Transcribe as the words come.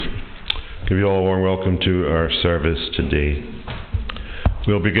Give you all a warm welcome to our service today.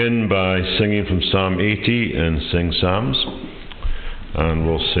 We'll begin by singing from Psalm 80 and Sing Psalms, and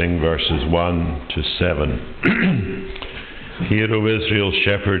we'll sing verses 1 to 7. Hear, O Israel,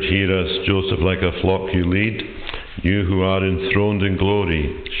 shepherd, hear us, Joseph, like a flock you lead. You who are enthroned in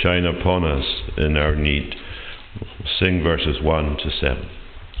glory, shine upon us in our need. We'll sing verses 1 to 7.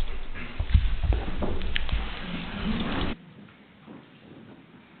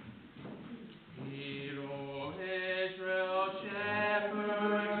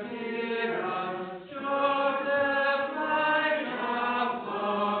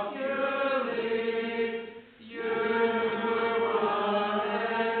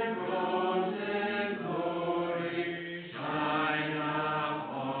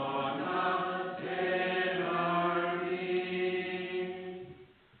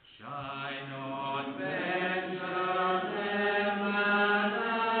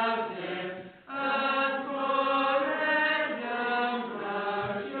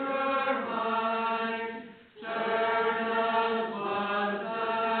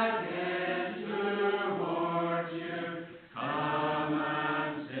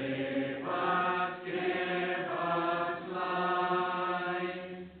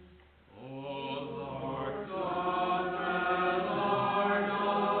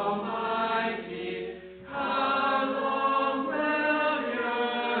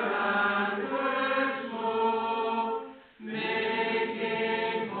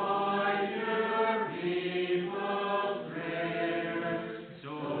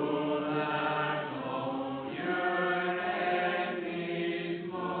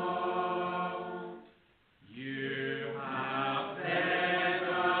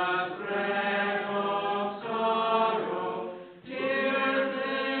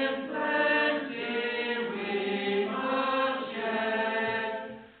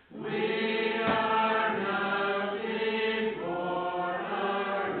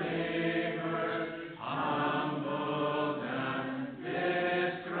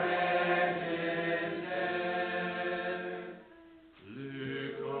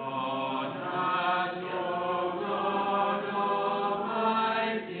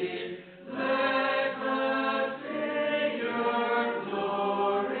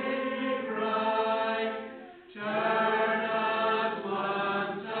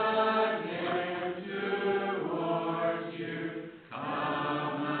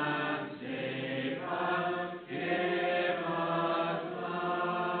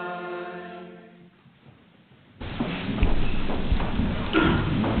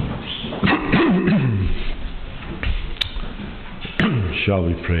 Shall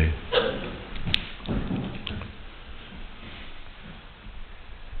we pray?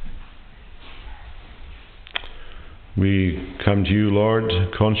 We come to you, Lord,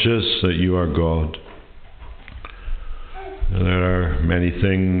 conscious that you are God. And there are many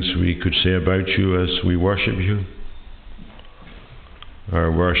things we could say about you as we worship you.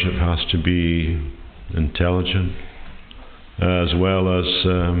 Our worship has to be intelligent, as well as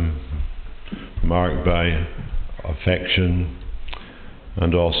marked by affection,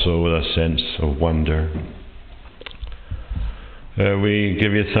 and also with a sense of wonder. We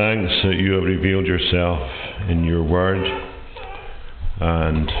give you thanks that you have revealed yourself in your word,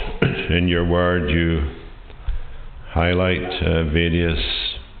 and in your word you highlight various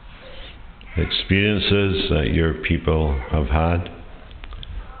experiences that your people have had.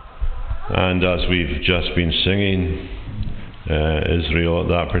 And as we've just been singing, Israel at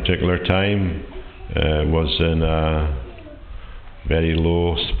that particular time was in a very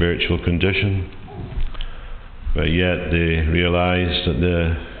low spiritual condition, but yet they realized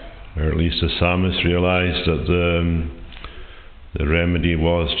that or at least the psalmist realized that the remedy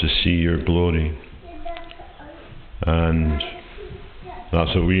was to see your glory. And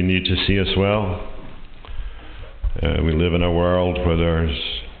that's what we need to see as well. We live in a world where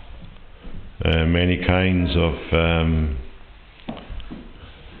there's many kinds of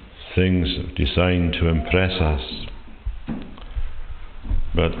things designed to impress us,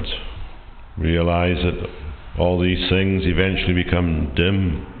 but realize that all these things eventually become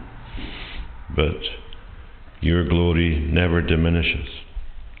dim, but your glory never diminishes.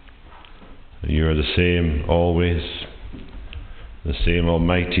 You are the same always, the same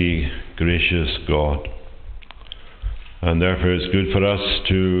almighty, gracious God. And therefore it's good for us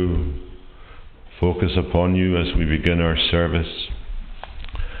to focus upon you as we begin our service,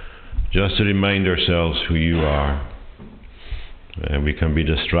 just to remind ourselves who you are. We can be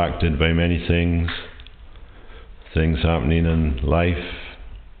distracted by many things happening in life,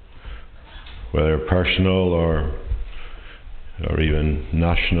 whether personal or even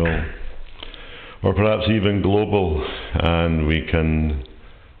national, or perhaps even global, and we can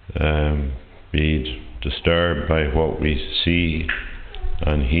be disturbed by what we see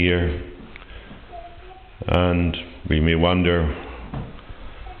and hear, and we may wonder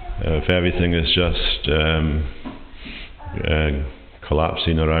if everything is just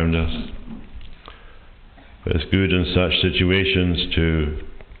collapsing around us. But it's good in such situations to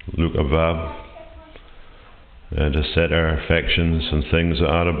look above, to set our affections on things that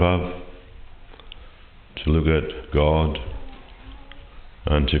are above, to look at God,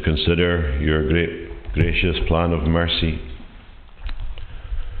 and to consider your great gracious plan of mercy,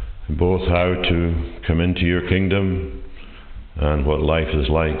 both how to come into your kingdom and what life is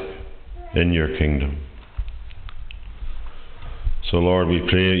like in your kingdom. So Lord, we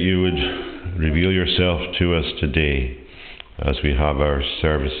pray that you would reveal yourself to us today as we have our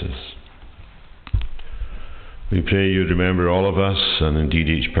services. We pray you'd remember all of us, and indeed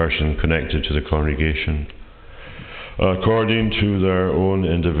each person connected to the congregation, according to their own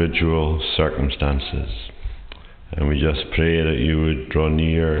individual circumstances. And we just pray that you would draw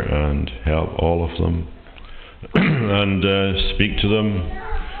near and help all of them and speak to them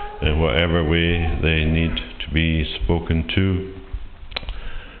in whatever way they need to be spoken to.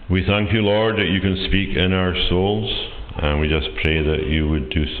 We thank you, Lord, that you can speak in our souls, and we just pray that you would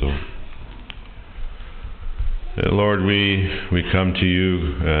do so. Lord, we come to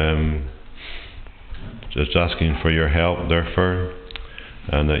you just asking for your help, therefore,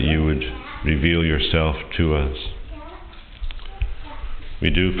 and that you would reveal yourself to us. We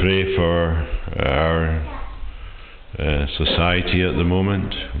do pray for our society at the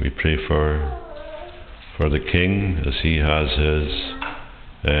moment. We pray for the King as he has his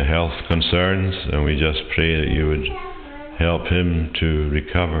health concerns, and we just pray that you would help him to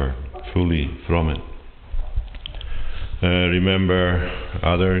recover fully from it. Remember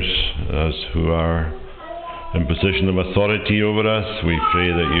others as who are in position of authority over us. We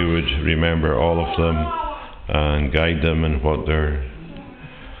pray that you would remember all of them and guide them in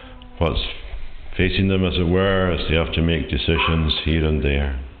what's facing them, as it were, as they have to make decisions here and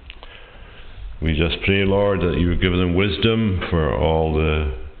there. We just pray, Lord, that you would give them wisdom for all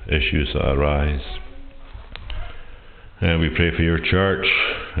the issues that arise. And we pray for your church,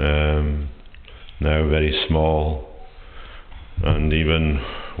 now very small and even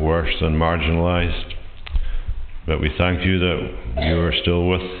worse than marginalised. But we thank you that you are still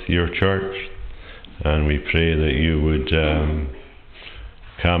with your church, and we pray that you would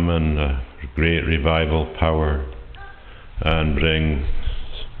come in a great revival power and bring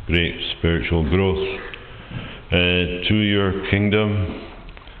great spiritual growth to your kingdom,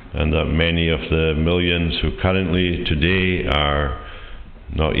 and that many of the millions who currently today are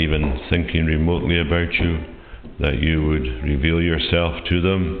not even thinking remotely about you, that you would reveal yourself to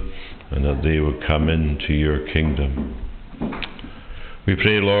them and that they would come into your kingdom. We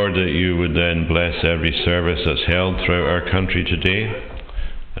pray, Lord, that you would then bless every service that's held throughout our country today,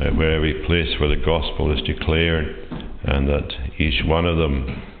 where every place where the gospel is declared, and that each one of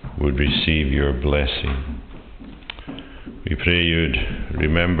them would receive your blessing. We pray you'd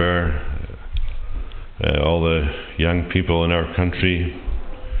remember all the young people in our country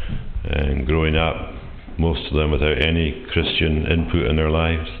and growing up, most of them without any Christian input in their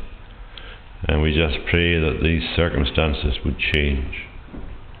lives. And we just pray that these circumstances would change.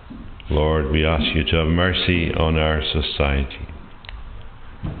 Lord, we ask you to have mercy on our society.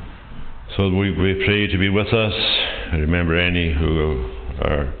 So we pray to be with us. Remember any who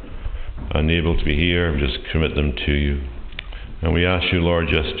are unable to be here, just commit them to you. And we ask you, Lord,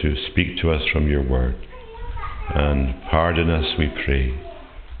 just to speak to us from your word. And pardon us, we pray,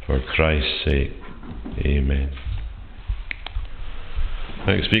 for Christ's sake. Amen.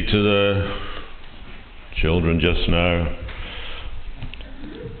 I speak to the children just now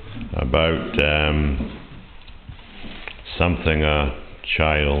about something a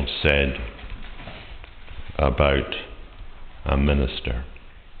child said about a minister.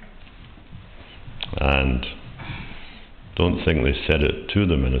 And don't think they said it to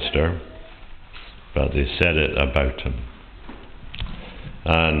the minister, but they said it about him.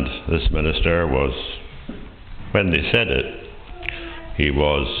 And this minister was, when they said it, he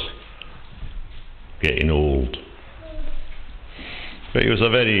was getting old. But he was a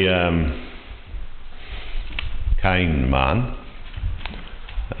very kind man,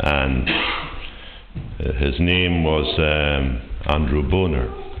 and his name was Andrew Boner.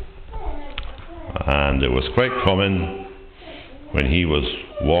 And it was quite common when he was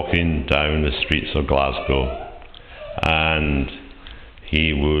walking down the streets of Glasgow, and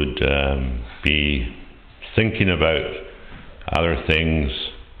he would be thinking about other things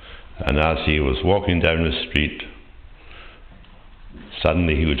And as he was walking down the street,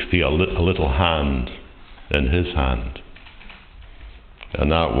 suddenly he would feel a little hand in his hand.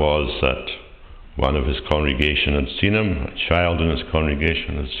 And that was that one of his congregation had seen him, a child in his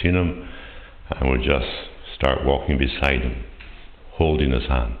congregation had seen him, and would just start walking beside him, holding his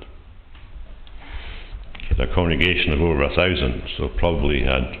hand. He had a congregation of over 1,000, so probably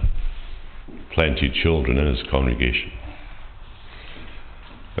had plenty of children in his congregation.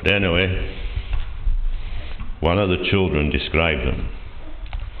 But anyway, one of the children described him.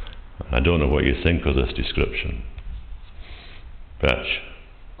 I don't know what you think of this description, but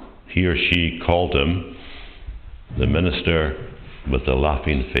he or she called him the minister with the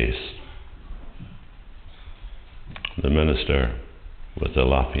laughing face. The minister with the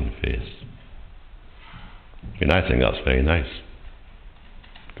laughing face. And I think that's very nice.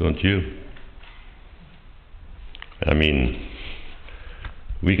 Don't you? I mean,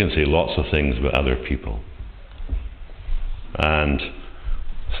 we can say lots of things about other people. And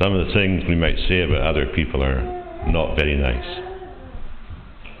some of the things we might say about other people are not very nice.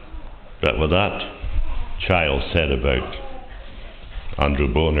 But what that child said about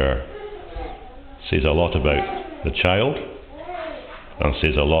Andrew Bonar says a lot about the child and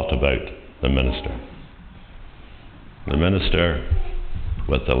says a lot about the minister. The minister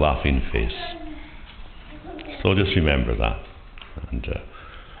with the laughing face. So just remember that.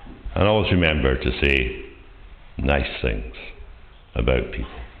 And always remember to say nice things about people.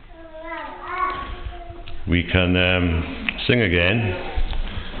 We can sing again,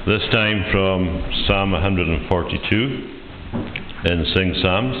 this time from Psalm 142 in Sing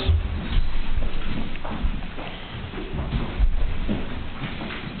Psalms.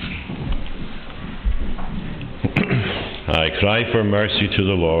 I cry for mercy to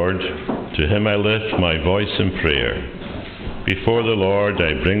the Lord, to him I lift my voice in prayer. Before the Lord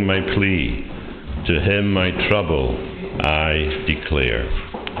I bring my plea, to him my trouble I declare.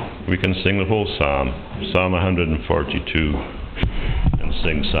 We can sing the whole psalm, Psalm 142, and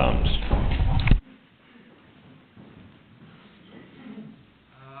Sing Psalms.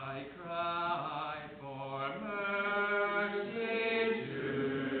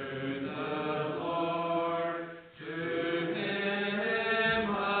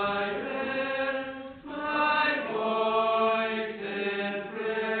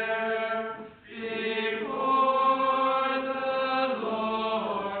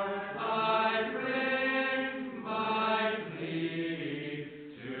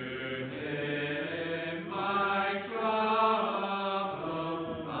 To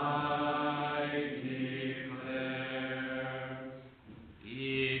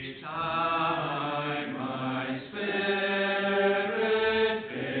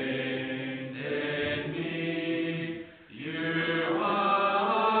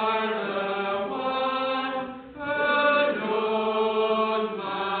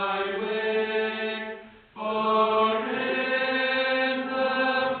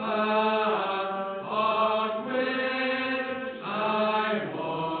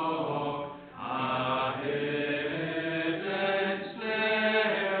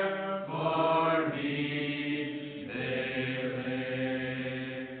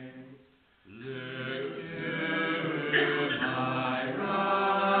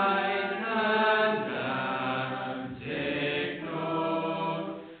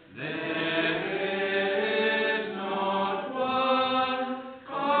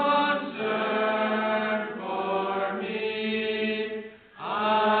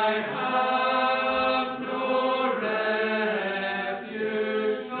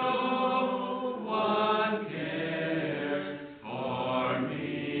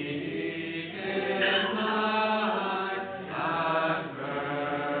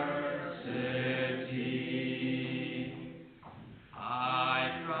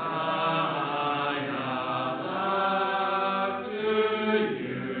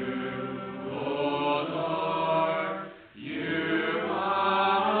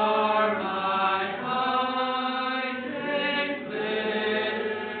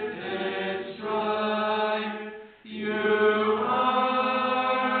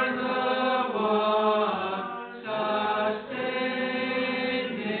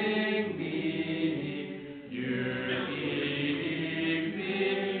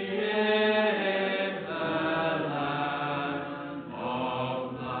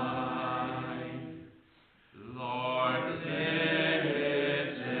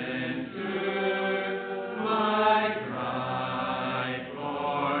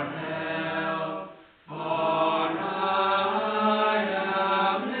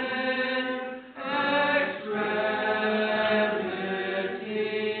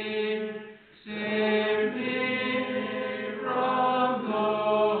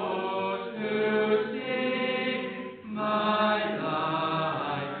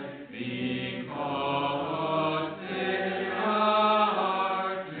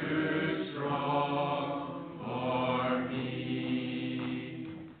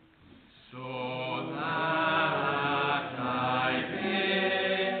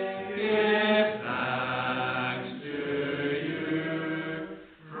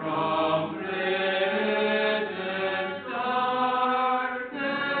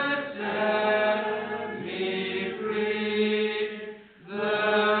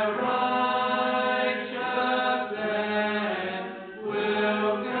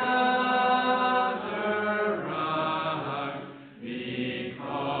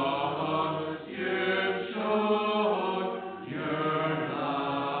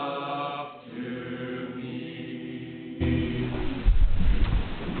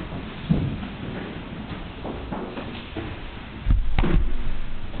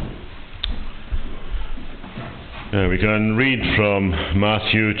We can read from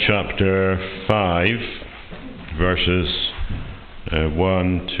Matthew chapter 5, verses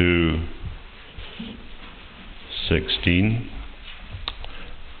 1 to 16.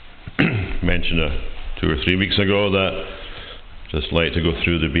 Mentioned 2 or 3 weeks ago that I just like to go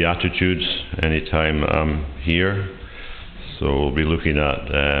through the Beatitudes anytime I'm here. So we'll be looking at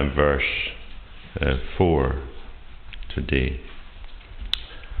verse 4 today.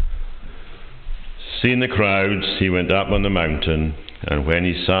 Seeing the crowds, he went up on the mountain, and when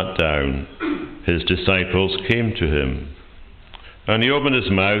he sat down, his disciples came to him. And he opened his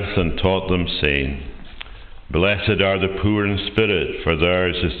mouth and taught them, saying, Blessed are the poor in spirit, for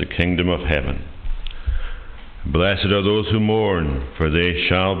theirs is the kingdom of heaven. Blessed are those who mourn, for they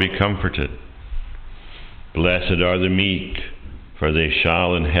shall be comforted. Blessed are the meek, for they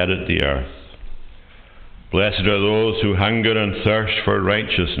shall inherit the earth. Blessed are those who hunger and thirst for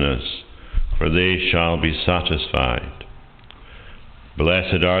righteousness, for they shall be satisfied.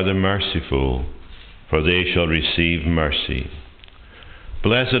 Blessed are the merciful, for they shall receive mercy.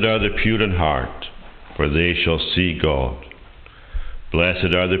 Blessed are the pure in heart, for they shall see God.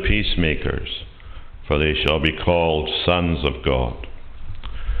 Blessed are the peacemakers, for they shall be called sons of God.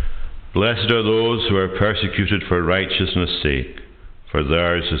 Blessed are those who are persecuted for righteousness' sake, for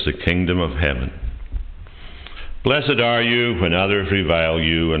theirs is the kingdom of heaven. Blessed are you when others revile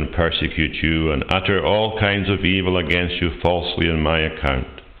you and persecute you and utter all kinds of evil against you falsely on my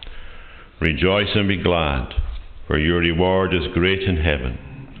account. Rejoice and be glad, for your reward is great in heaven,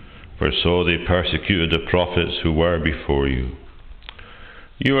 for so they persecuted the prophets who were before you.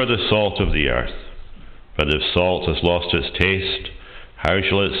 You are the salt of the earth, but if salt has lost its taste, how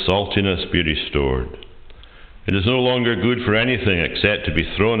shall its saltiness be restored? It is no longer good for anything except to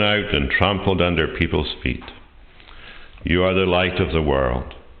be thrown out and trampled under people's feet. You are the light of the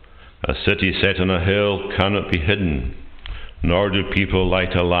world. A city set on a hill cannot be hidden, nor do people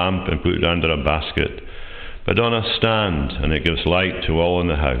light a lamp and put it under a basket, but on a stand, and it gives light to all in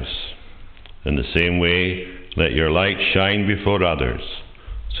the house. In the same way, let your light shine before others,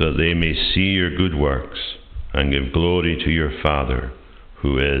 so that they may see your good works and give glory to your Father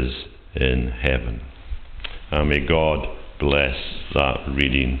who is in heaven. And may God bless that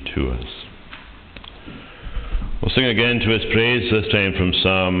reading to us. We'll sing again to his praise, this time from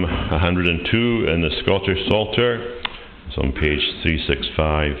Psalm 102 in the Scottish Psalter. It's on page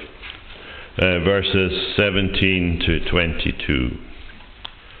 365, verses 17 to 22.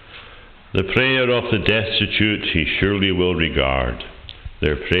 The prayer of the destitute he surely will regard.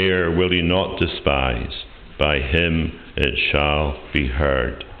 Their prayer will he not despise. By him it shall be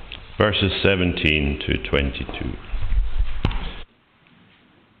heard. Verses 17 to 22.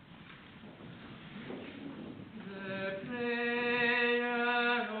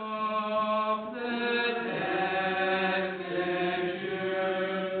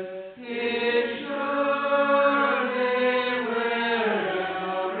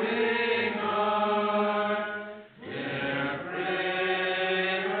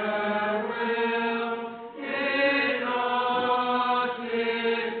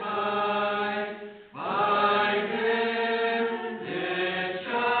 By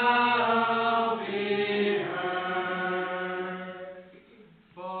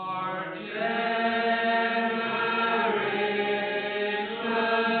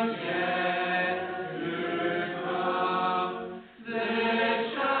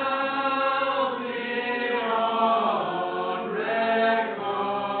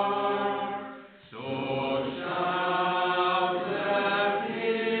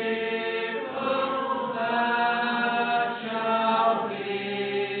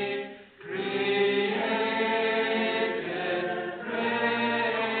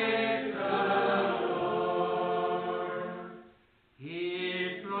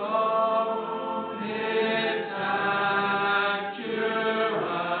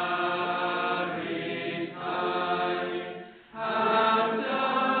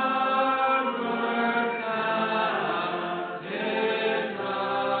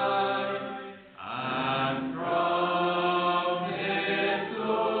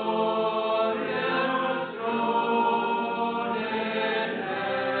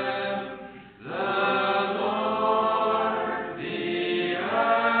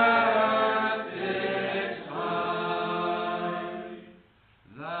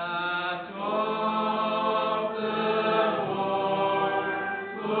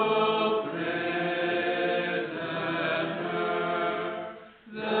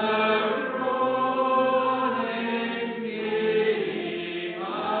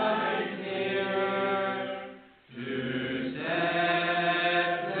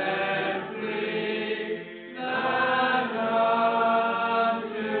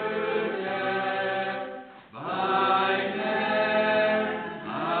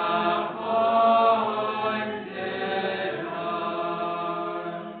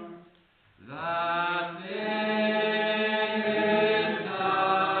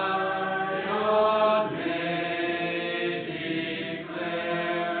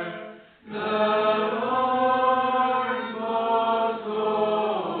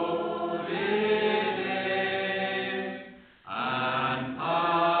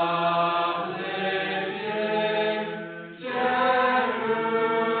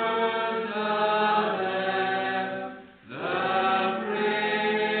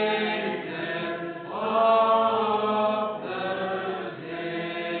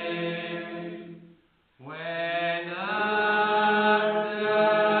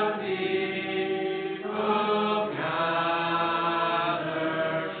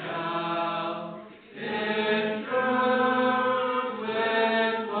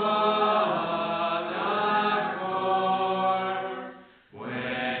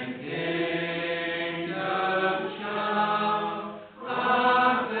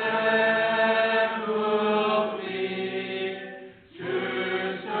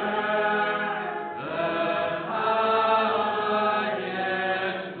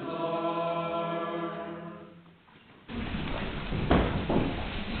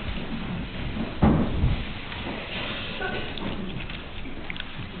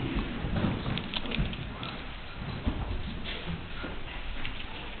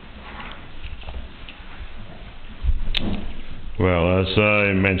Well, as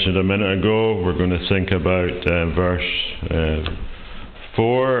I mentioned a minute ago, we're going to think about verse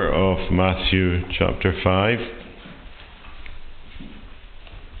 4 of Matthew chapter 5.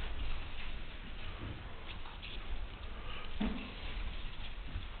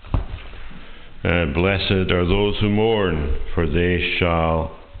 Blessed are those who mourn, for they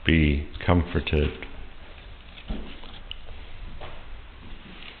shall be comforted.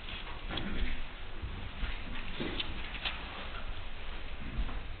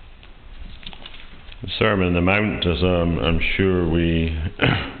 The Sermon on the Mount, as I'm sure we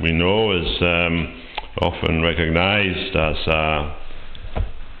know, is often recognised as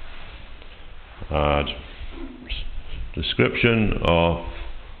a description of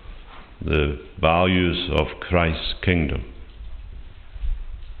the values of Christ's kingdom.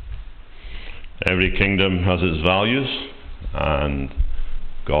 Every kingdom has its values, and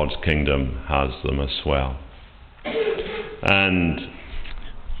God's kingdom has them as well. And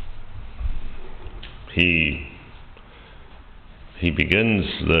he begins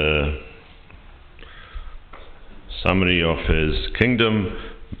the summary of his kingdom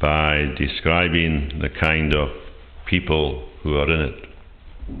by describing the kind of people who are in it.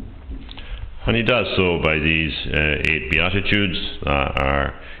 And he does so by these 8 Beatitudes that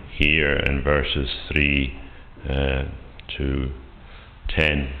are here in verses 3 to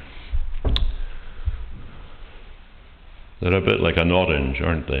 10. They're a bit like an orange,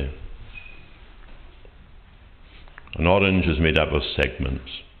 aren't they? An orange is made up of segments,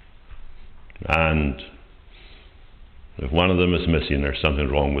 and if one of them is missing, there's something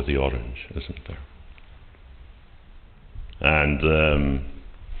wrong with the orange, isn't there? And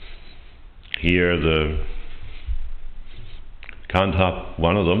here can't have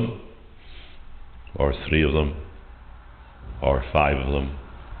one of them, or 3 of them, or 5 of them.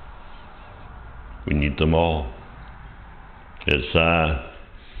 We need them all. It's a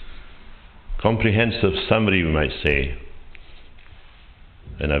comprehensive summary, we might say,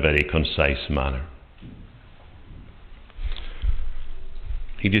 in a very concise manner.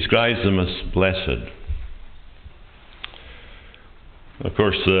 He describes them as blessed. Of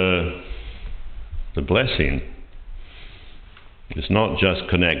course, the blessing is not just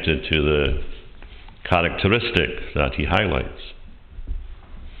connected to the characteristic that he highlights.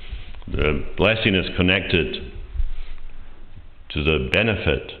 The blessing is connected to the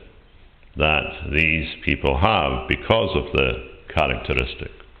benefit that these people have because of the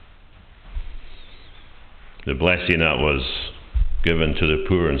characteristic. The blessing that was given to the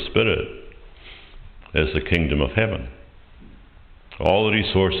poor in spirit is the kingdom of heaven. All the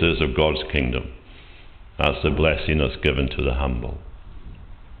resources of God's kingdom, that's the blessing that's given to the humble.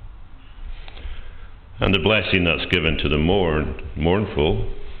 And the blessing that's given to the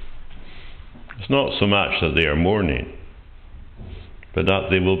mournful is not so much that they are mourning, but that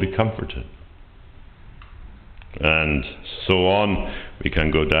they will be comforted. And so on, we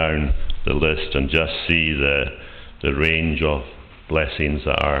can go down the list and just see the range of blessings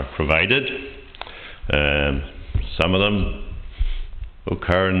that are provided. Some of them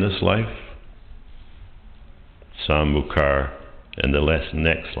occur in this life, some occur in the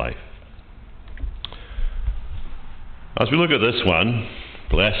next life. As we look at this one,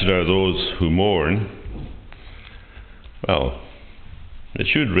 blessed are those who mourn, well, it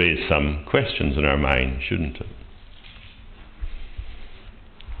should raise some questions in our mind, shouldn't it?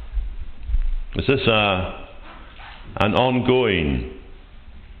 Is this an ongoing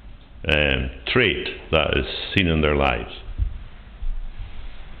trait that is seen in their lives?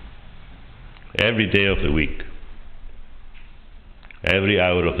 Every day of the week, every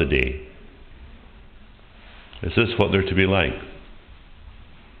hour of the day. Is this what they're to be like?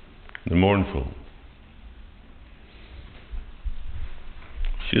 The mournful.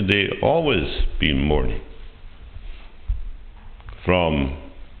 Should they always be mourning? From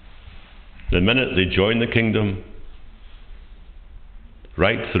the minute they join the kingdom,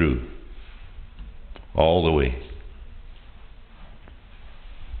 right through, all the way?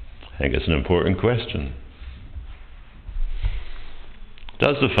 I think it's an important question.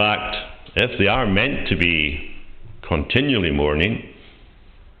 Does the fact, if they are meant to be continually mourning,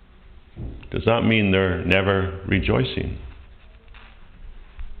 does that mean they're never rejoicing?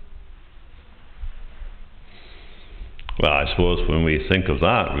 Well, I suppose when we think of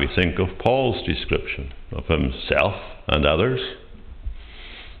that, we think of Paul's description of himself and others,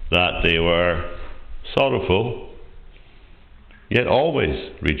 that they were sorrowful, yet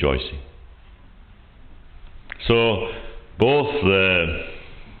always rejoicing. So, both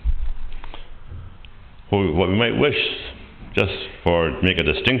what we might wish, just for make a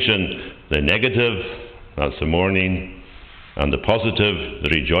distinction, the negative, that's the mourning, and the positive, the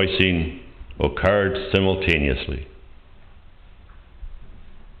rejoicing, occurred simultaneously.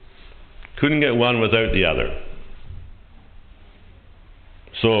 Couldn't get one without the other.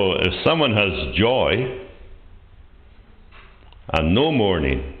 So if someone has joy and no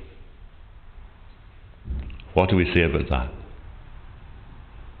mourning, what do we say about that?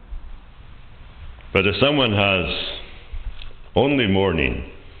 But if someone has only mourning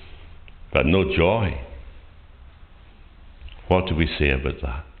but no joy, what do we say about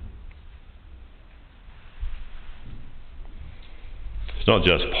that? It's not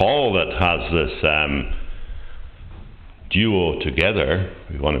just Paul that has this duo together,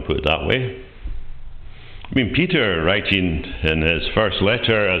 if you want to put it that way. I mean, Peter, writing in his first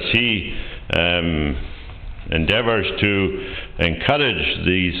letter, as he endeavours to encourage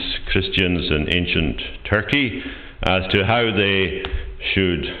these Christians in ancient Turkey as to how they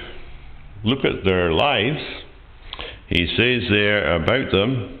should look at their lives, he says there about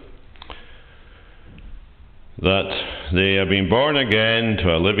them that they have been born again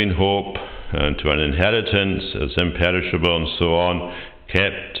to a living hope and to an inheritance as imperishable and so on,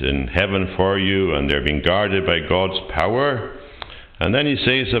 kept in heaven for you, and they're being guarded by God's power. And then he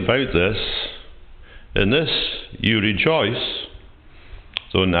says about this, in this you rejoice,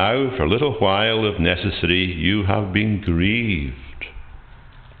 though now for a little while, if necessary, you have been grieved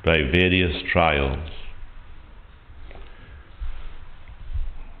by various trials.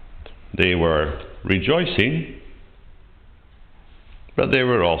 They were rejoicing, but they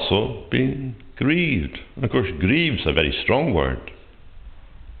were also being grieved. And of course, grieved's a very strong word.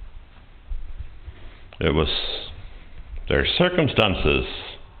 It was their circumstances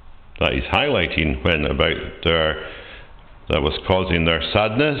that he's highlighting when about that was causing their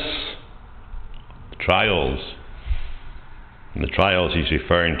sadness, trials. And the trials he's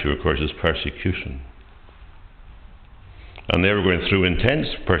referring to, of course, is persecution. And they were going through intense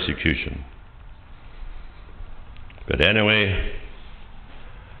persecution. But anyway,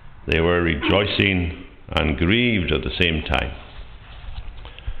 they were rejoicing and grieved at the same time.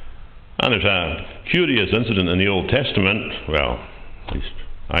 And there's a curious incident in the Old Testament, well, at least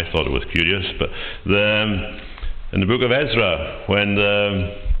I thought it was curious, but in the book of Ezra, when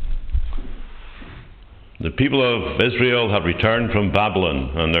the people of Israel have returned from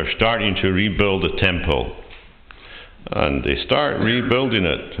Babylon and they're starting to rebuild the temple. And they start rebuilding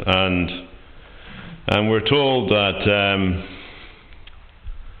it, and we're told that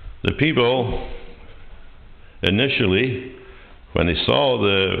the people initially, when they saw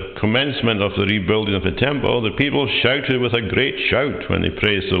the commencement of the rebuilding of the temple, the people shouted with a great shout when they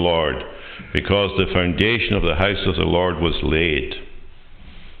praised the Lord, because the foundation of the house of the Lord was laid.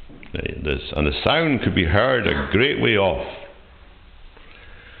 And the sound could be heard a great way off.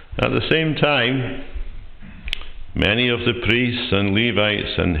 At the same time, many of the priests and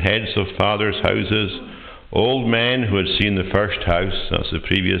Levites and heads of fathers' houses, old men who had seen the first house, that's the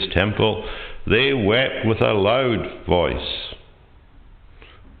previous temple, they wept with a loud voice,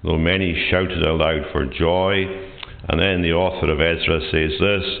 though many shouted aloud for joy. And then the author of Ezra says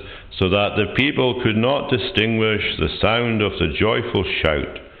this, so that the people could not distinguish the sound of the joyful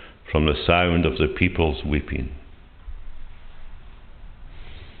shout from the sound of the people's weeping.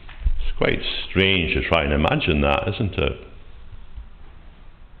 It's quite strange to try and imagine that, isn't it?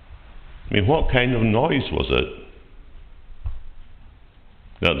 I mean, what kind of noise was it?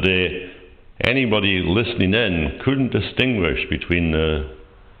 That anybody listening in couldn't distinguish between the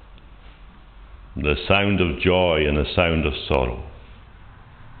sound of joy and the sound of sorrow.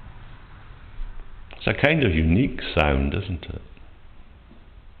 It's a kind of unique sound, isn't it?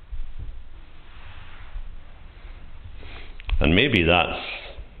 And maybe that's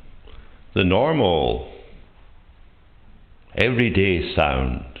the normal, everyday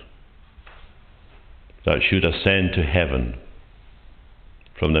sound that should ascend to heaven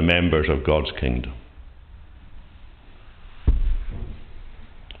from the members of God's kingdom.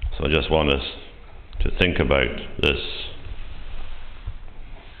 So I just want us to think about this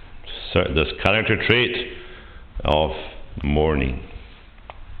character trait of mourning.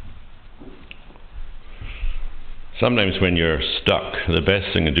 Sometimes when you're stuck, the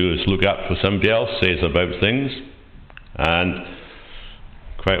best thing to do is look up what somebody else says about things. And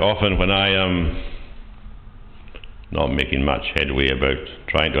quite often when I am not making much headway about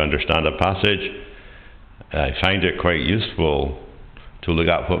trying to understand a passage, I find it quite useful to look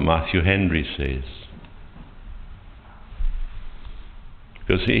up what Matthew Henry says.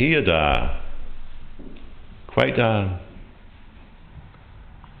 Because he had quite a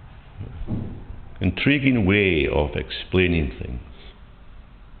intriguing way of explaining things.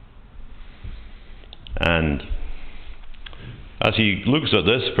 And as he looks at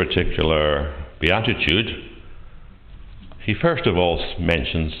this particular beatitude, he first of all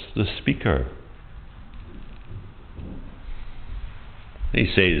mentions the speaker.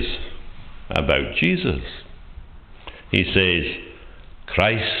 He says about Jesus, he says,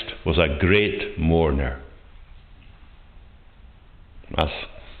 Christ was a great mourner. That's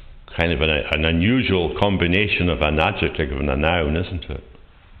kind of an unusual combination of an adjective and a noun, isn't it?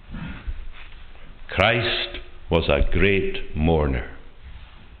 Christ was a great mourner.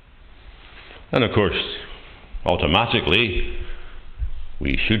 And of course, automatically,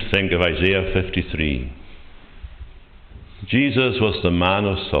 we should think of Isaiah 53. Jesus was the man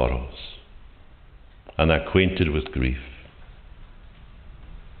of sorrows and acquainted with grief.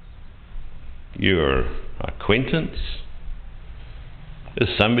 Your acquaintance is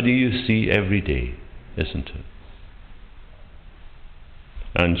somebody you see every day, isn't it?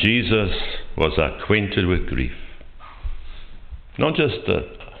 And Jesus was acquainted with grief. Not just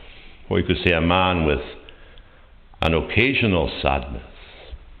what you could say a man with an occasional sadness,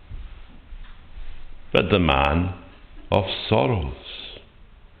 but the man of sorrows.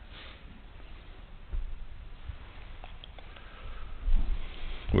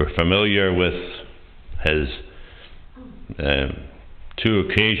 We're familiar with his two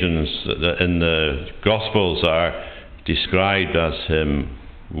occasions that in the Gospels are described as him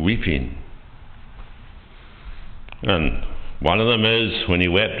weeping. And one of them is when he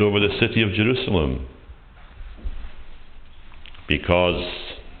wept over the city of Jerusalem, because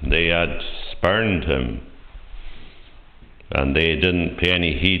they had spurned him and they didn't pay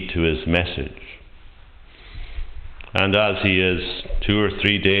any heed to his message. And as he is 2 or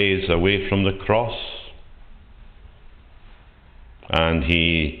 3 days away from the cross, and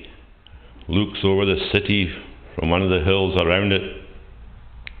he looks over the city from one of the hills around it,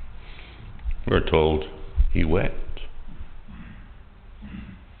 we're told he wept.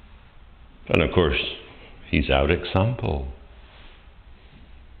 And of course, he's our example.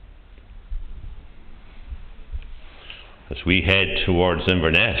 As we head towards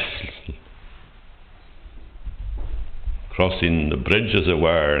Inverness, crossing the bridge as it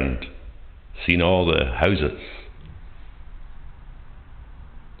were, and seeing all the houses,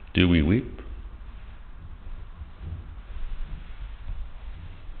 do we weep?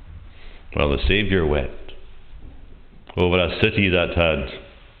 Well, the Saviour wept over a city that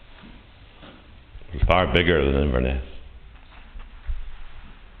was far bigger than Inverness.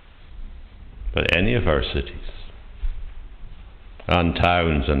 But any of our cities and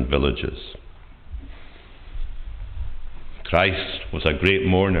towns and villages, Christ was a great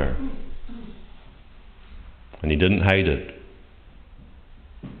mourner, and he didn't hide it.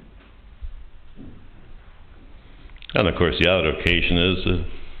 And of course the other occasion is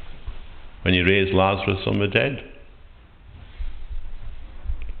when he raised Lazarus from the dead.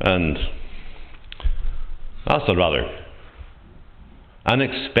 And that's a rather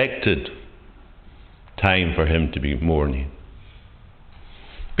unexpected time for him to be mourning.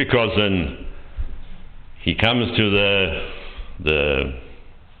 Because then he comes to the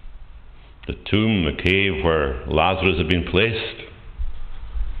tomb, the cave where Lazarus had been placed,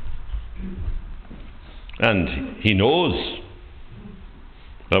 and he knows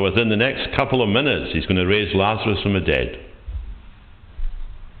that within the next couple of minutes he's going to raise Lazarus from the dead.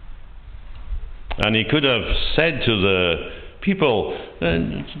 And he could have said to the people,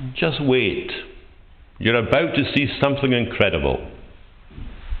 just wait, you're about to see something incredible.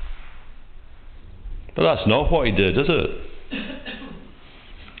 But that's not what he did, is it?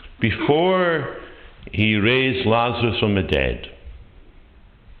 Before he raised Lazarus from the dead,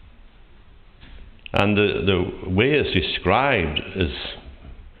 and the way it's described is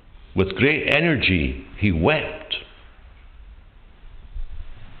with great energy, he wept.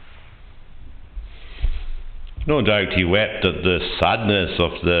 No doubt he wept at the sadness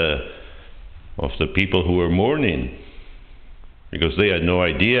of the people who were mourning, because they had no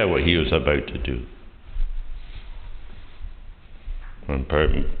idea what he was about to do. And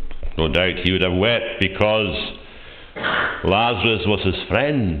no doubt he would have wept because Lazarus was his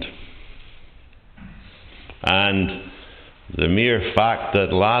friend. And the mere fact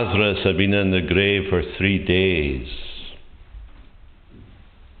that Lazarus had been in the grave for 3 days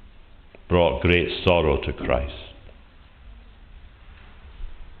brought great sorrow to Christ.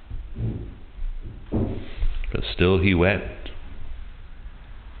 But still he wept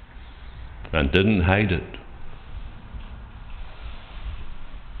and didn't hide it.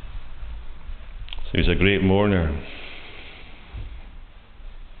 So he's a great mourner.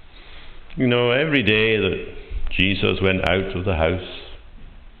 You know, every day that Jesus went out of the house,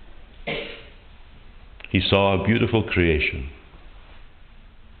 he saw a beautiful creation.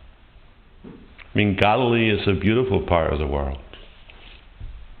 I mean, Galilee is a beautiful part of the world.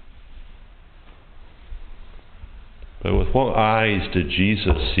 But with what eyes did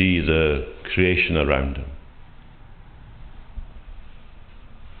Jesus see the creation around him?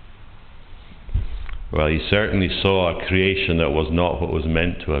 Well, he certainly saw a creation that was not what was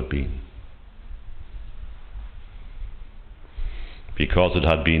meant to have been. Because it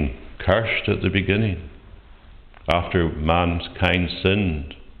had been cursed at the beginning, after mankind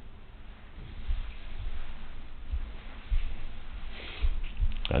sinned.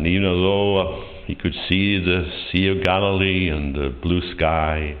 And even though he could see the Sea of Galilee and the blue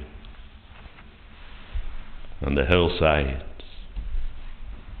sky and the hillsides,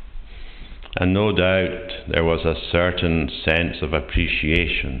 and no doubt there was a certain sense of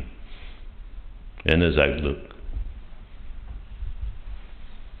appreciation in his outlook,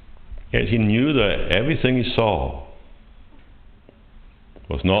 yet he knew that everything he saw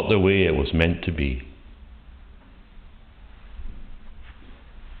was not the way it was meant to be.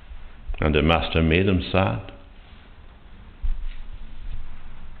 And it must have made him sad.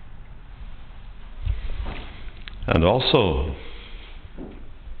 And also,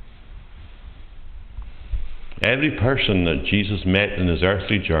 every person that Jesus met in his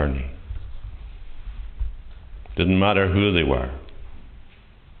earthly journey, didn't matter who they were,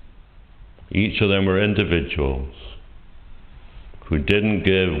 each of them were individuals who didn't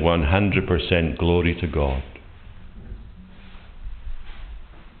give 100% glory to God.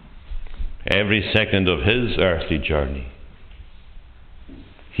 Every second of his earthly journey,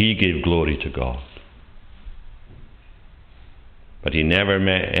 he gave glory to God. But he never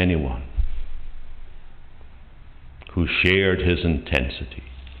met anyone who shared his intensity.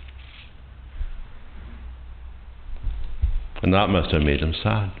 And that must have made him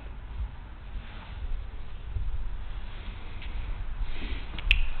sad.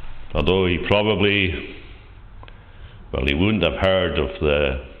 Although he probably, he wouldn't have heard of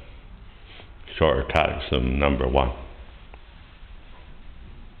the Shorter Catechism number 1.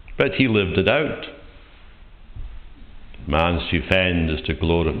 But he lived it out. Man's chief end is to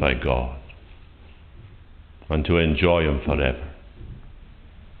glorify God and to enjoy him forever.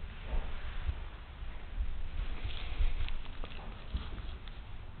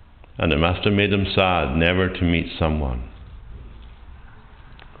 And it must have made him sad never to meet someone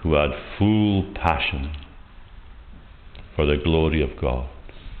who had full passion for the glory of God.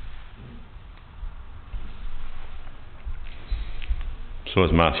 So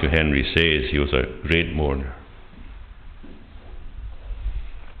as Matthew Henry says, he was a great mourner.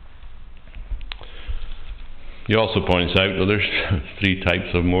 He also points out that there's 3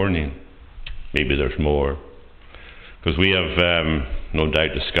 types of mourning. Maybe there's more, because we have no doubt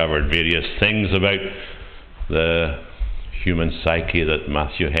discovered various things about the human psyche that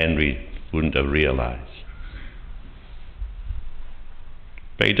Matthew Henry wouldn't have realized.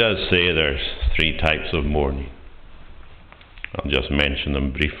 But he does say there's 3 types of mourning. I'll just mention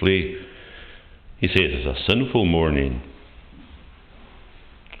them briefly. He says it's a sinful mourning.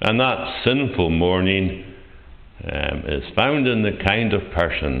 And that sinful mourning is found in the kind of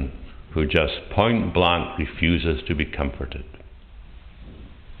person who just point blank refuses to be comforted.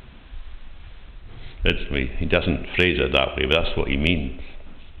 He doesn't phrase it that way, but that's what he means.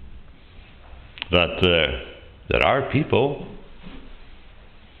 That there are people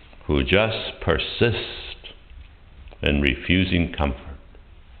who just persist in refusing comfort.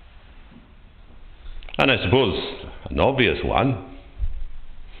 And I suppose an obvious one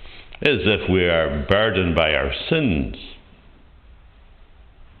is if we are burdened by our sins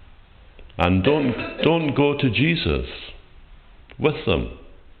and don't go to Jesus with them.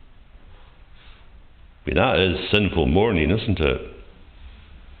 I mean, that is sinful mourning, isn't it?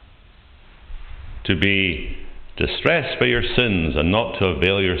 To be distressed by your sins and not to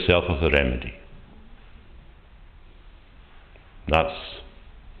avail yourself of the remedy. That's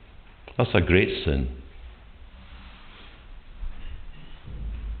a great sin.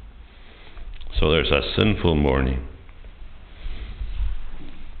 So there's a sinful mourning.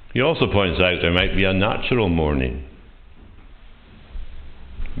 He also points out there might be a natural mourning.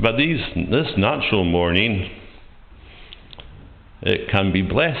 But this natural mourning, it can be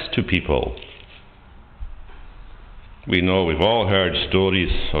blessed to people. We know, we've all heard stories,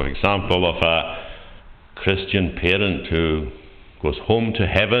 for example, of a Christian parent who goes home to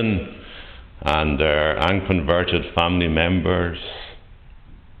heaven and their unconverted family members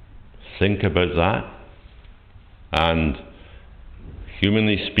think about that. And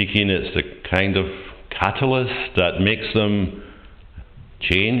humanly speaking, it's the kind of catalyst that makes them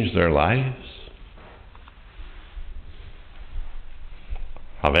change their lives.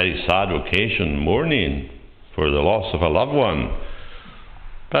 a very sad occasion, mourning for the loss of a loved one.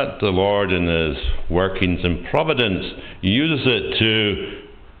 But the Lord, in His workings and providence, uses it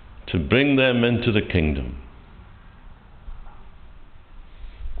to bring them into the kingdom.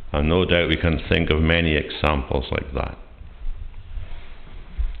 And no doubt we can think of many examples like that.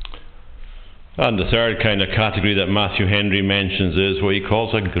 And the third kind of category that Matthew Henry mentions is what he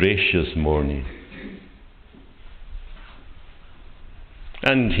calls a gracious mourning.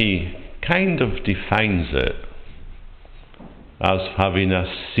 And he kind of defines it as having a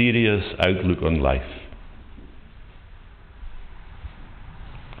serious outlook on life.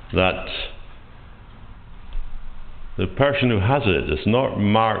 That the person who has it is not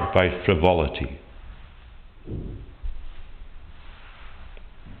marked by frivolity,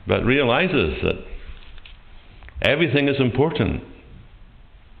 but realizes that everything is important.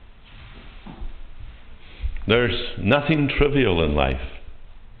 There's nothing trivial in life.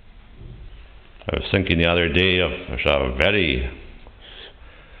 I was thinking the other day of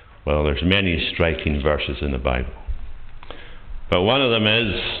there's many striking verses in the Bible. But one of them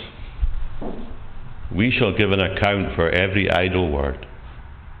is, we shall give an account for every idle word.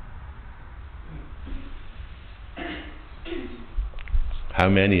 How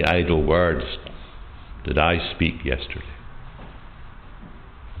many idle words did I speak yesterday?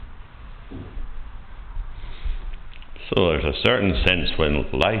 So there's a certain sense when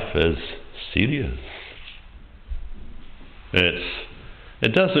life is serious.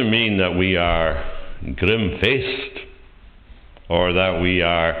 It doesn't mean that we are grim-faced or that we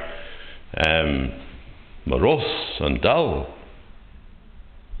are morose and dull.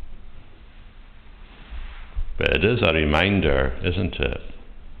 But it is a reminder, isn't it,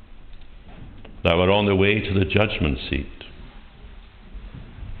 that we're on the way to the judgment seat.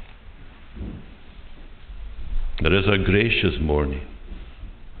 There is a gracious mourning.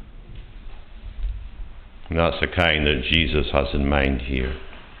 And that's the kind that Jesus has in mind here.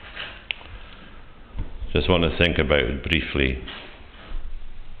 Just want to think about it briefly.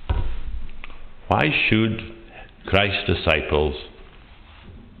 Why should Christ's disciples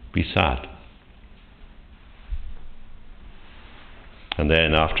be sad? And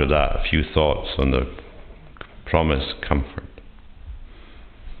then after that, a few thoughts on the promised comfort.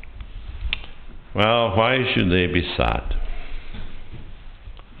 Well, why should they be sad?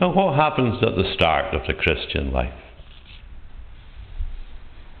 Well, what happens at the start of the Christian life?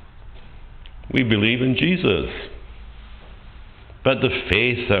 We believe in Jesus. But the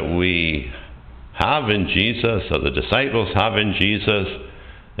faith that we have in Jesus, that the disciples have in Jesus,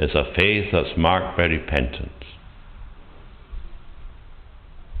 is a faith that's marked by repentance.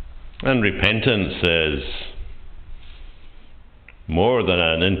 And repentance is more than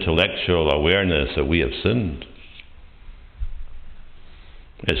an intellectual awareness that we have sinned.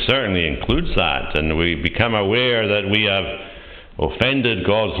 It certainly includes that, and we become aware that we have offended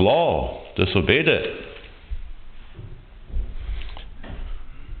God's law, disobeyed it.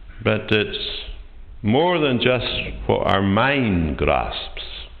 But it's more than just what our mind grasps.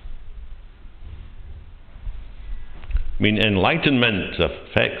 I mean, enlightenment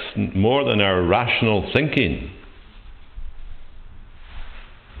affects more than our rational thinking.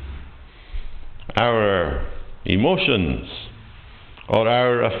 Our emotions or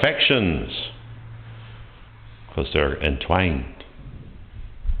our affections, because they're entwined.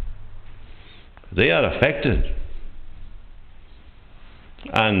 They are affected.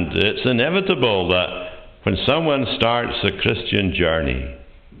 And it's inevitable that when someone starts a Christian journey,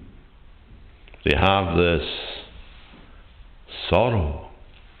 they have this sorrow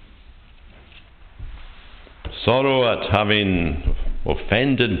at having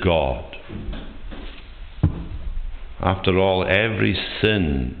offended God. After all, every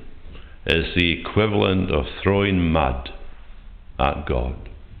sin is the equivalent of throwing mud at God.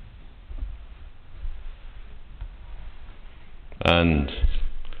 And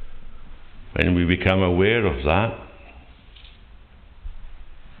when we become aware of that,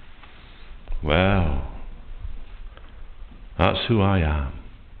 well, that's who I am.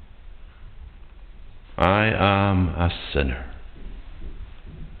 I am a sinner.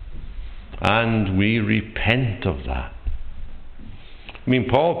 And we repent of that. I mean,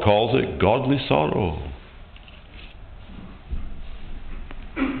 Paul calls it godly sorrow.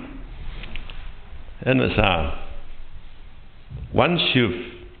 And it's once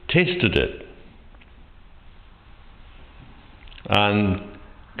you've tasted it and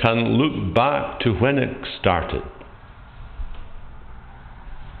can look back to when it started,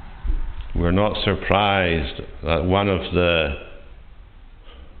 we're not surprised that one of the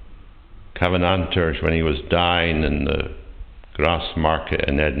Covenanters, when he was dying in the Grassmarket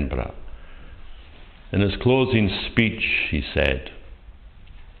in Edinburgh. In his closing speech, he said,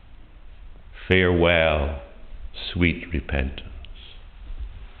 "Farewell, sweet repentance."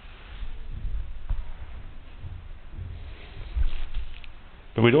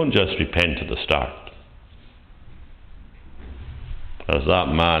 But we don't just repent at the start. As that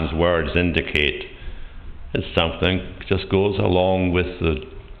man's words indicate, it's something that just goes along with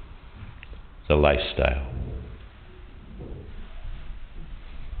the lifestyle.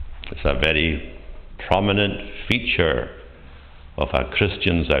 It's a very prominent feature of a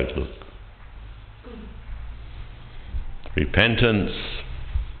Christian's outlook. Repentance,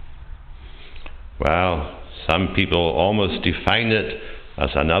 well, some people almost define it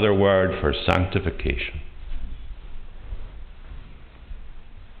as another word for sanctification.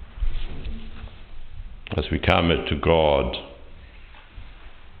 As we commit to God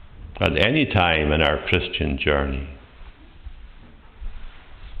at any time in our Christian journey,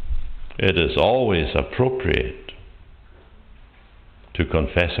 it is always appropriate to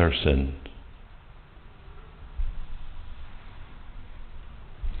confess our sins.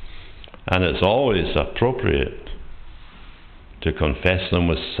 And it's always appropriate to confess them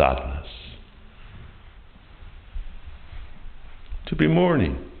with sadness, to be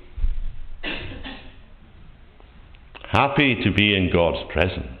mourning, happy to be in God's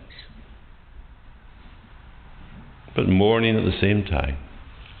presence, but mourning at the same time.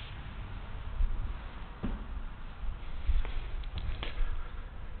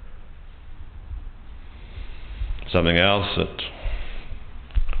 Something else that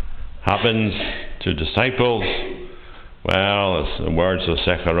happens to disciples, well, it's the words of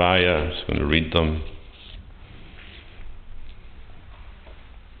Zechariah. I'm just going to read them.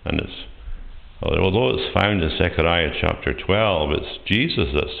 And although it's found in Zechariah chapter 12, it's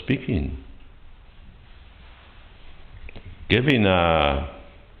Jesus that's speaking, giving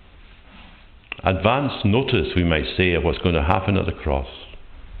advance notice, we might say, of what's going to happen at the cross.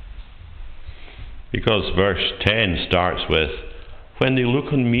 Because verse 10 starts with, "When they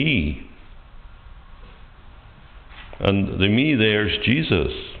look on me," and the me there is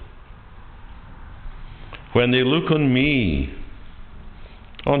Jesus. "When they look on me,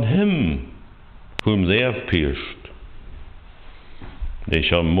 on him whom they have pierced, they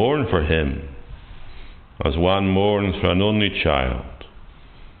shall mourn for him as one mourns for an only child,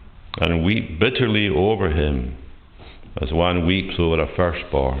 and weep bitterly over him as one weeps over a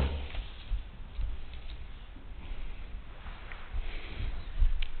firstborn."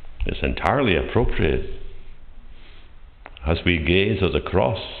 It's entirely appropriate as we gaze at the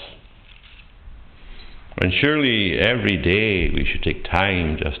cross. And surely every day we should take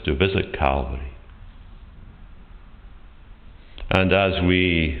time just to visit Calvary. And as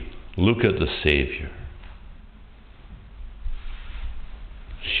we look at the Saviour,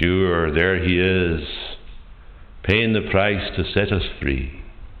 sure, there he is, paying the price to set us free.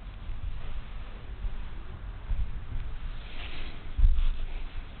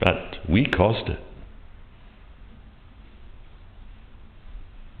 But we caused it.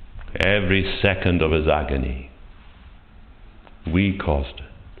 Every second of his agony, we caused it.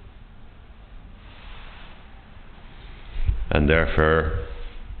 And therefore,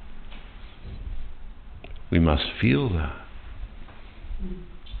 we must feel that.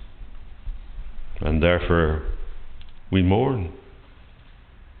 And therefore, we mourn.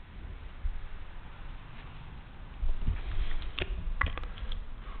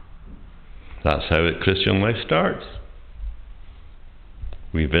 That's how Christian life starts.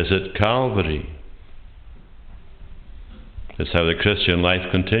 We visit Calvary. It's how the Christian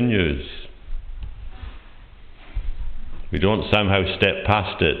life continues. We don't somehow step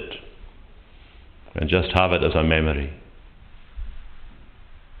past it and just have it as a memory.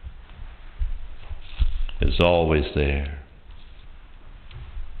 It's always there.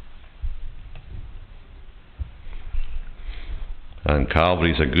 And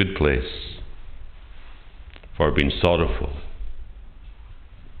Calvary's a good place for being sorrowful,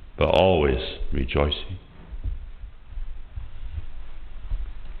 but always rejoicing.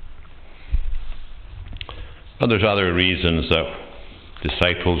 But there's other reasons that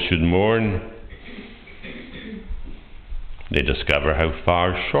disciples should mourn. They discover how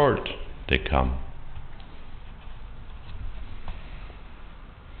far short they come.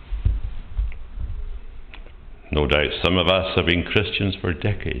 No doubt some of us have been Christians for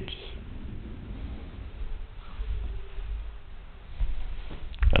decades.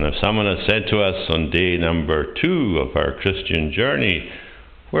 And if someone had said to us on day number 2 of our Christian journey,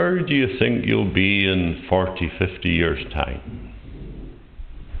 "Where do you think you'll be in 40, 50 years' time?"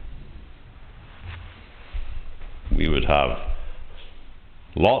 we would have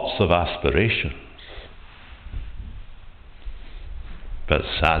lots of aspirations. But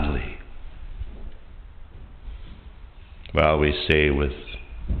sadly, well, we say with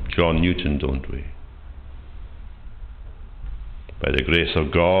John Newton, don't we? By the grace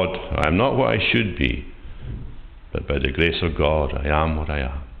of God, I am not what I should be, but by the grace of God, I am what I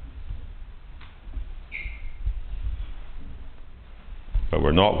am. But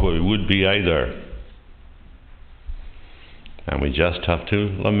we're not what we would be either. And we just have to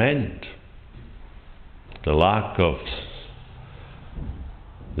lament the lack of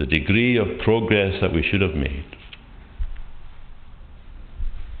the degree of progress that we should have made.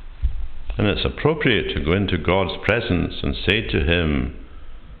 And it's appropriate to go into God's presence and say to Him,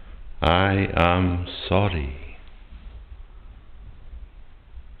 I am sorry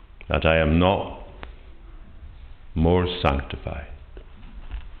that I am not more sanctified.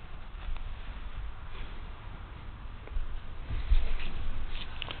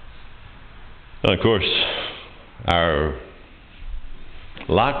 And of course, our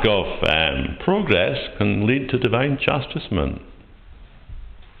lack of progress can lead to divine chastisement.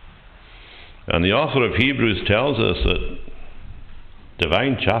 And the author of Hebrews tells us that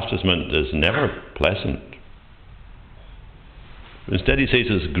divine chastisement is never pleasant. Instead, he says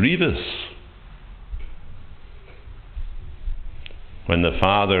it's grievous. When the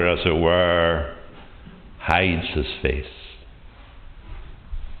Father, as it were, hides His face.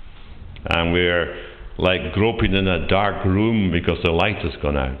 And we're like groping in a dark room because the light has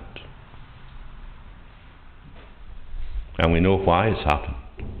gone out. And we know why it's happened.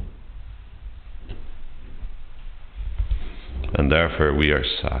 And therefore we are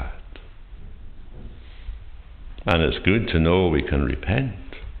sad. And it's good to know we can repent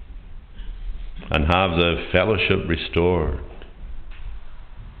and have the fellowship restored,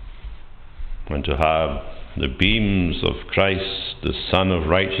 and to have the beams of Christ, the Son of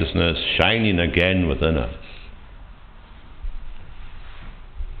Righteousness, shining again within us.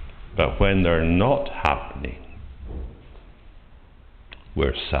 But when they're not happening,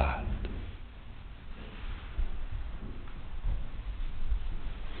 we're sad.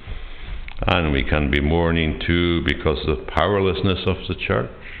 And we can be mourning too because of the powerlessness of the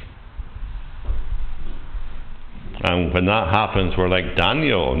church. And when that happens, we're like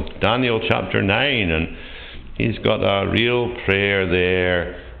Daniel, in Daniel chapter 9, and he's got a real prayer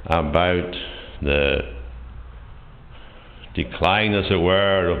there about the decline, as it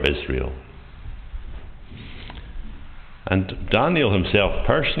were, of Israel. And Daniel himself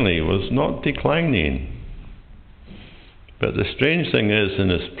personally was not declining. But the strange thing is, in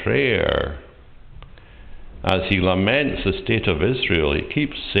his prayer, as he laments the state of Israel, he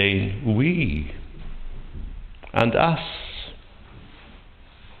keeps saying, we and us.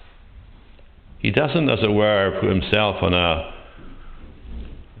 He doesn't, as it were, put himself on a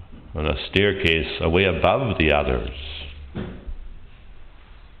staircase away above the others.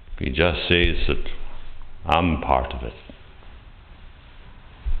 He just says that I'm part of it.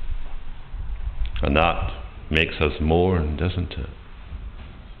 And that makes us mourn, doesn't it?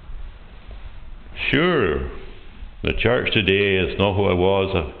 Sure, the church today is not what it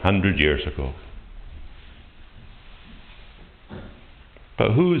was 100 years ago.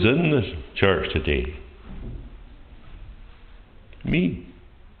 But who's in the church today? Me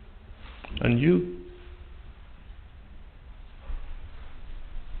and you.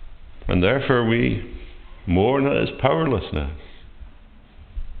 And therefore we mourn at His powerlessness.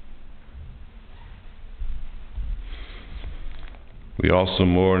 We also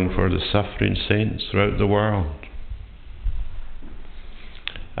mourn for the suffering saints throughout the world.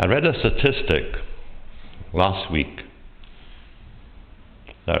 I read a statistic last week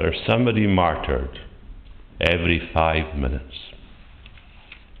that there's somebody martyred every 5 minutes.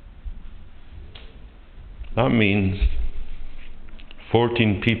 That means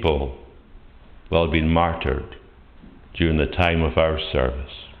 14 people will have been martyred during the time of our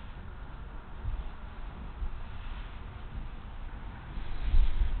service.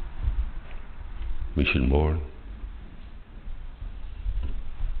 We should mourn.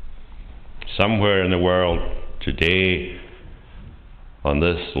 Somewhere in the world today, on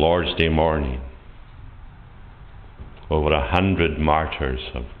this Lord's Day morning, over 100 martyrs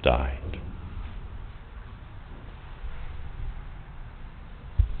have died.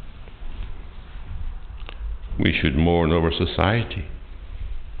 We should mourn over society.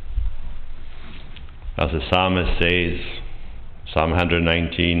 As the psalmist says, Psalm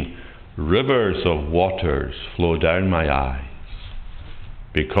 119, rivers of waters flow down my eyes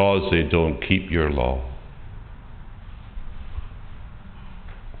because they don't keep your law.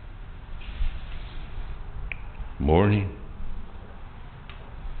 Mourning.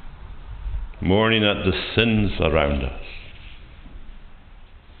 mourning at the sins around us.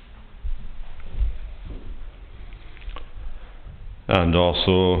 And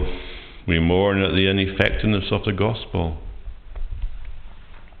also, we mourn at the ineffectiveness of the gospel.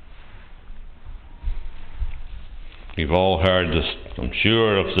 We've all heard this, I'm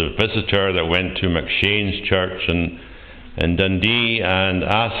sure, of the visitor that went to McShane's church in Dundee and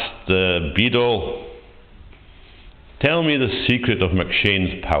asked the beadle, "Tell me the secret of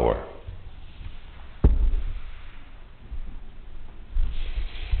McShane's power."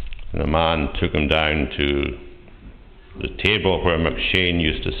 And the man took him down to the table where McShane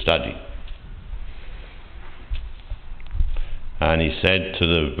used to study. And he said to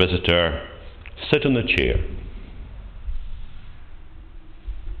the visitor, "Sit in the chair.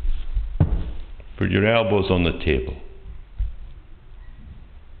 Put your elbows on the table.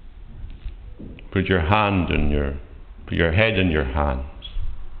 Put your head in your hands.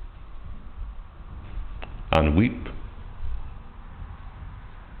 And weep."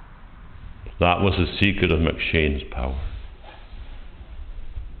 That was the secret of McShane's power.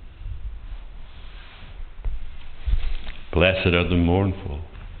 Blessed are the mournful.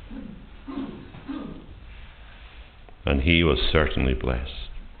 And he was certainly blessed.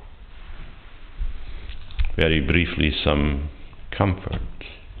 Very briefly, some comfort.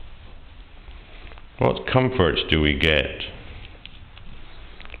 What comforts do we get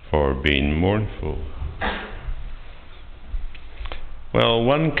for being mournful? Well,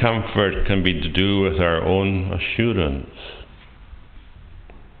 one comfort can be to do with our own assurance,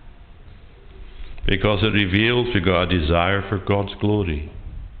 because it reveals we've got a desire for God's glory,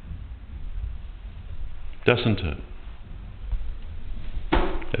 doesn't it?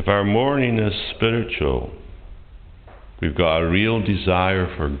 If our mourning is spiritual, we've got a real desire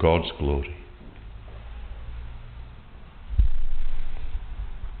for God's glory.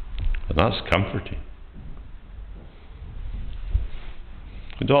 And that's comforting.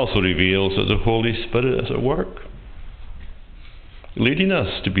 It also reveals that the Holy Spirit is at work, leading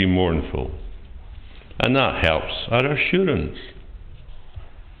us to be mournful. And that helps our assurance.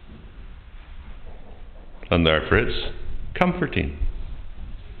 And therefore it's comforting.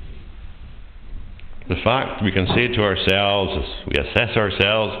 The fact we can say to ourselves, as we assess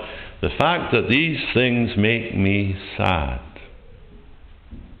ourselves, the fact that these things make me sad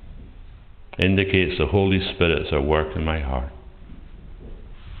indicates the Holy Spirit is at work in my heart.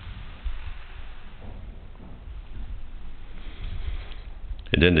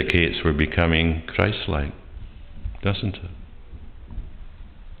 It indicates we're becoming Christ-like, doesn't it?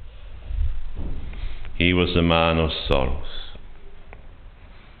 He was the man of sorrows.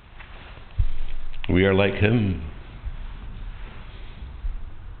 We are like him.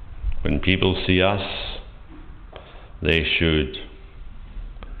 When people see us, they should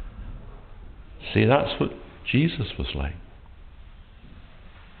say, that's what Jesus was like.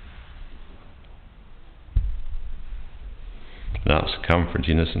 That's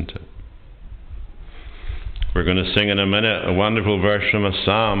comforting, isn't it? We're going to sing in a minute a wonderful verse from a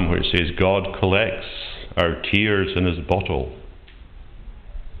psalm where it says, God collects our tears in his bottle.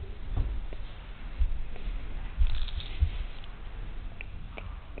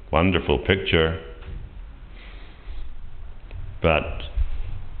 Wonderful picture, but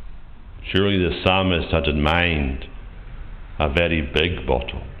surely the psalmist had in mind a very big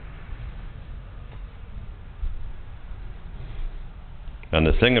bottle. And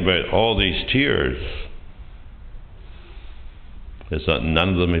the thing about all these tears is that none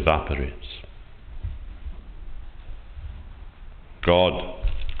of them evaporates. God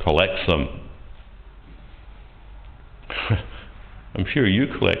collects them. I'm sure you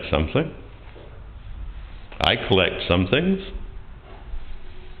collect something. I collect some things.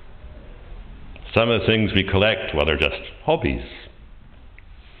 Some of the things we collect, well, they're just hobbies.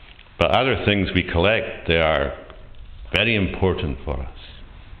 But other things we collect, they are very important for us.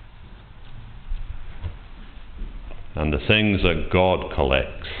 And the things that God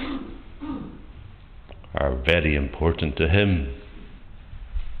collects are very important to him.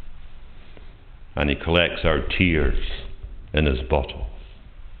 And he collects our tears in his bottle.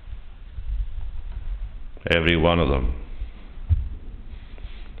 Every one of them.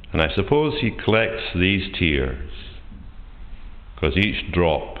 And I suppose he collects these tears because each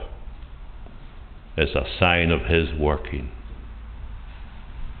drop is a sign of his working.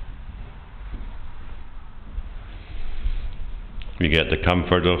 We get the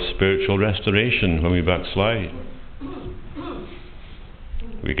comfort of spiritual restoration when we backslide.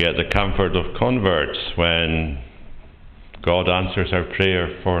 We get the comfort of converts when God answers our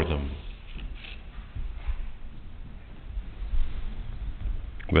prayer for them.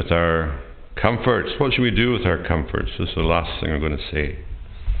 With our comforts. What should we do with our comforts? This is the last thing I'm going to say.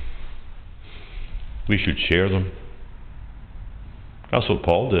 We should share them. That's what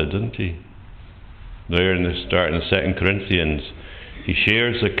Paul did, didn't he? There in the start in the 2 Corinthians, he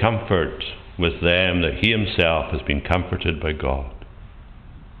shares the comfort with them that he himself has been comforted by God.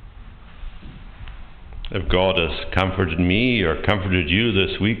 If God has comforted me or comforted you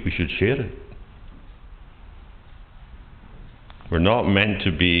this week, we should share it. We're meant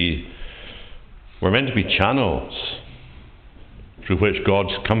to be channels through which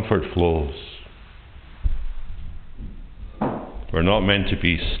God's comfort flows. We're not meant to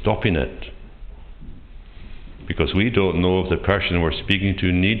be stopping it, because we don't know if the person we're speaking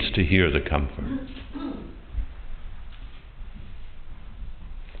to needs to hear the comfort.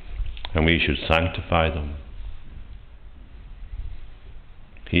 And we should sanctify them.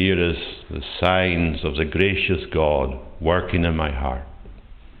 Here is the signs of the gracious God working in my heart.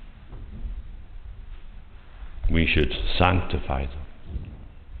 We should sanctify them.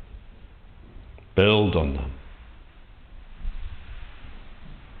 Build on them.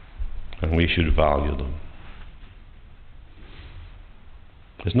 And we should value them.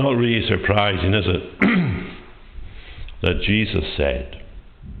 It's not really surprising, is it, that Jesus said,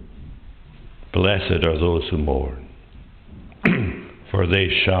 "Blessed are those who mourn, for they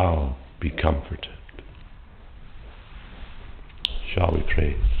shall be comforted." Shall we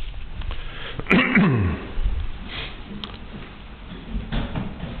pray?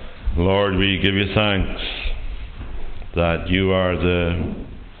 Lord, we give you thanks that you are the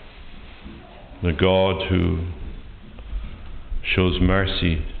God who shows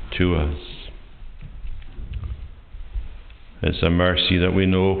mercy to us. It's a mercy that we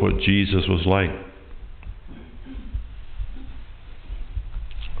know what Jesus was like.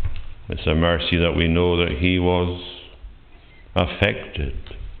 It's a mercy that we know that he was affected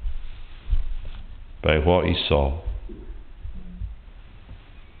by what he saw.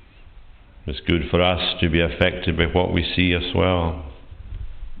 It's good for us to be affected by what we see as well,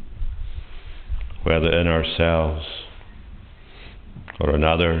 whether in ourselves or in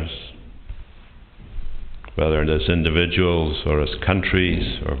others, whether as individuals or as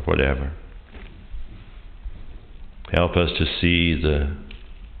countries or whatever. Help us to see the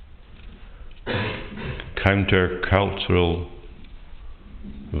counter-cultural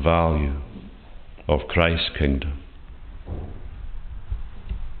value of Christ's kingdom,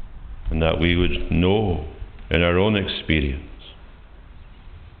 and that we would know in our own experience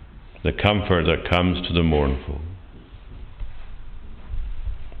the comfort that comes to the mournful.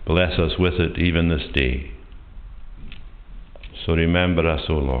 Bless us with it even this day. So remember us,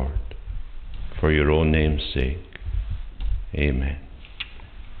 O Lord, for your own name's sake. Amen.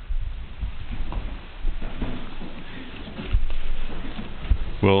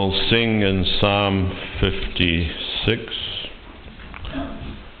 We'll sing in Psalm 56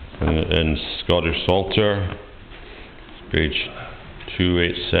 in Scottish Psalter, page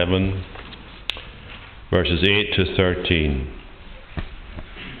 287, verses 8 to 13.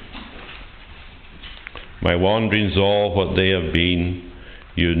 My wanderings all what they have been,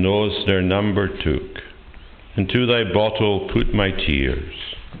 you knowest their number took. Into thy bottle put my tears,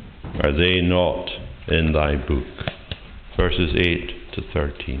 are they not in thy book? Verses 8 to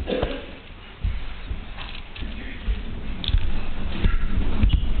 13.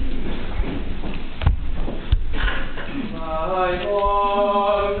 My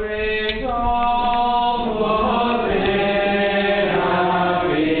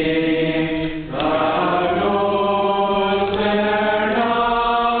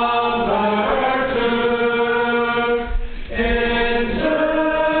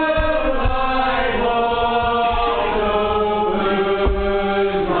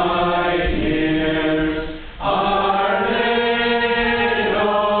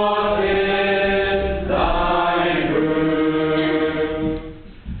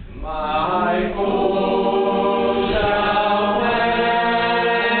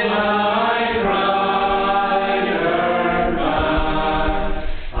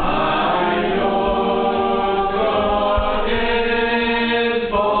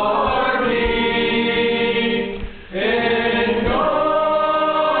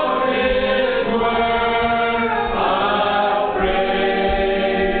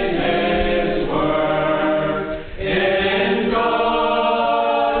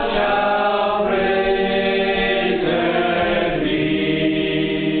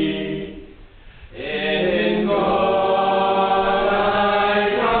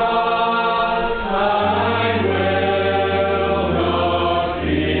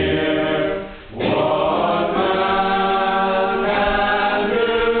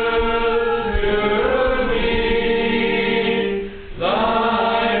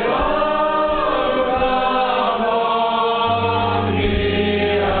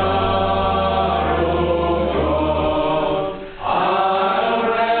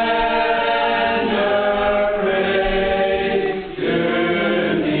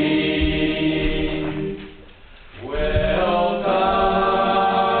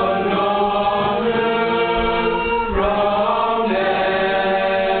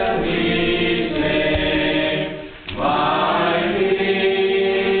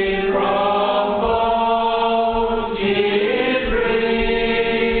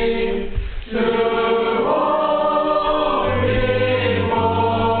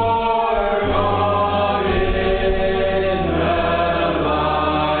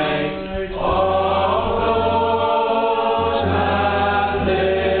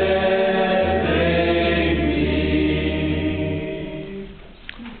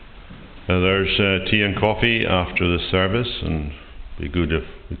there's tea and coffee after the service, and it'd be good if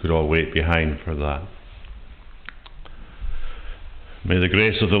we could all wait behind for that. May the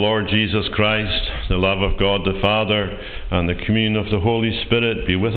grace of the Lord Jesus Christ, the love of God the Father, and the communion of the Holy Spirit be with us